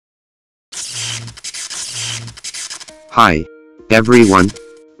Hi, everyone.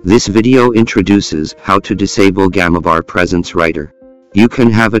 This video introduces how to disable gamebar presence writer. You can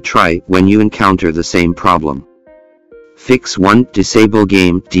have a try when you encounter the same problem. Fix 1. Disable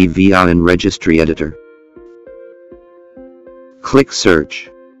gamebar in Registry Editor. Click Search.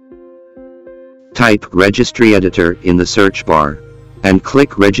 Type Registry Editor in the search bar, and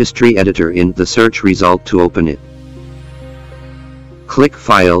click Registry Editor in the search result to open it. Click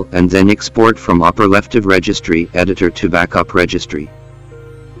File and then export from upper left of Registry Editor to Backup Registry.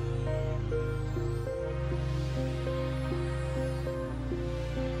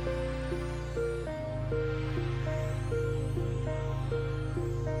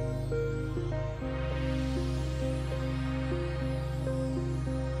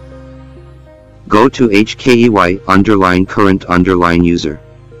 Go to HKEY_current_user.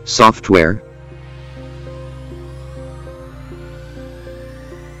 Software.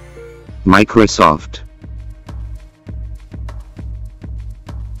 Microsoft.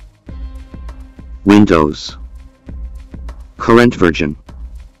 Windows. Current version.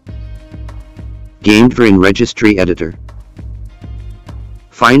 gamebar in Registry Editor.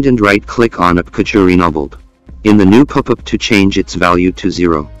 Find and right-click on Capture Enabled in the new pop-up to change its value to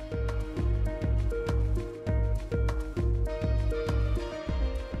 0.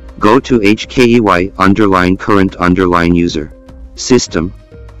 Go to HKEY_current_user. System.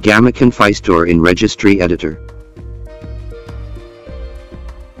 Gamma-Confistore in Registry Editor.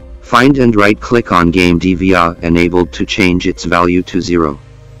 Find and right-click on gamebar enabled to change its value to 0.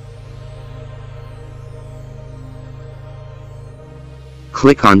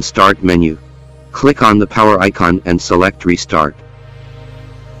 Click on Start menu. Click on the power icon and select Restart.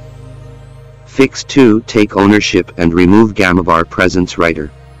 Fix 2. Take ownership and remove gamebar presence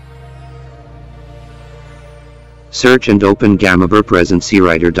writer. Search and open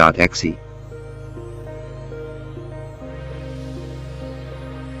gamebar.exe.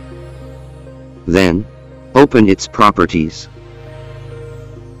 Then, open its properties.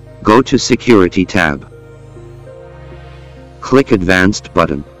 Go to Security tab. Click Advanced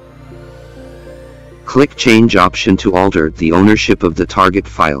button. Click Change option to alter the ownership of the target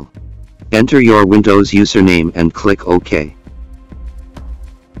file. Enter your Windows username and click OK.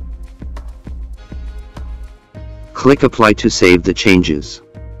 Click Apply to save the changes.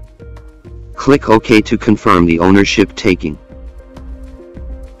 Click OK to confirm the ownership taking.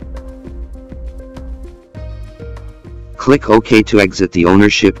 Click OK to exit the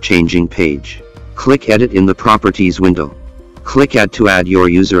ownership changing page. Click Edit in the Properties window. Click Add to add your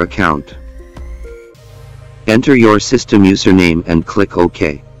user account. Enter your system username and click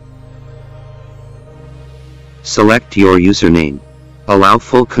OK. Select your username. Allow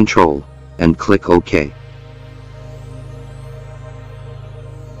full control, and click OK.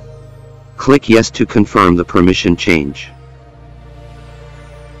 Click Yes to confirm the permission change.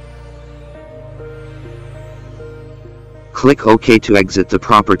 Click OK to exit the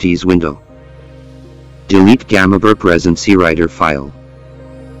Properties window. Delete gamebar presence writer file.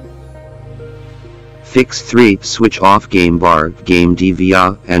 Fix 3. Switch off gamebar,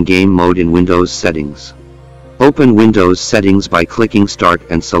 gamebar, and game mode in Windows Settings. Open Windows Settings by clicking Start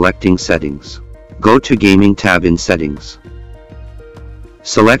and selecting Settings. Go to Gaming tab in Settings.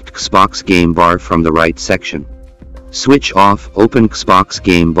 Select Xbox gamebar from the right section. Switch off Open Xbox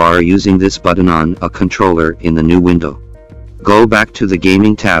gamebar using this button on a controller in the new window. Go back to the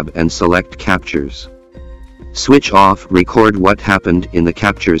Gaming tab and select Captures. Switch off Record what happened in the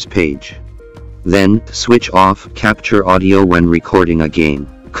Captures page. Then, switch off Capture Audio when recording a game.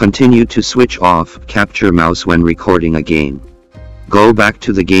 Continue to switch off Capture Mouse when recording a game. Go back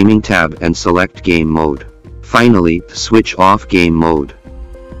to the Gaming tab and select Game Mode. Finally, switch off Game Mode.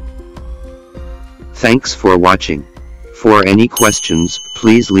 Thanks for watching. For any questions,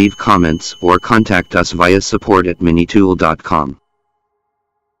 please leave comments or contact us via support@minitool.com.